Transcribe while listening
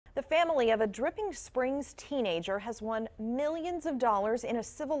family of a Dripping Springs teenager has won millions of dollars in a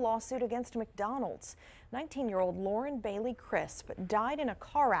civil lawsuit against McDonald's. 19-year-old Lauren Bailey Crisp died in a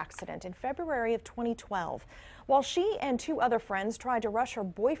car accident in February of 2012 while she and two other friends tried to rush her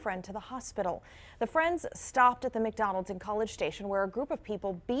boyfriend to the hospital. The friends stopped at the McDonald's in College Station where a group of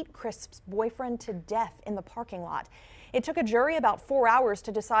people beat Crisp's boyfriend to death in the parking lot. It took a jury about 4 hours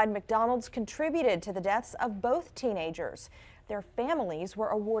to decide McDonald's contributed to the deaths of both teenagers. Their families were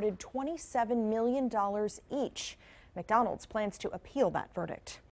awarded $27 million each. McDonald's plans to appeal that verdict.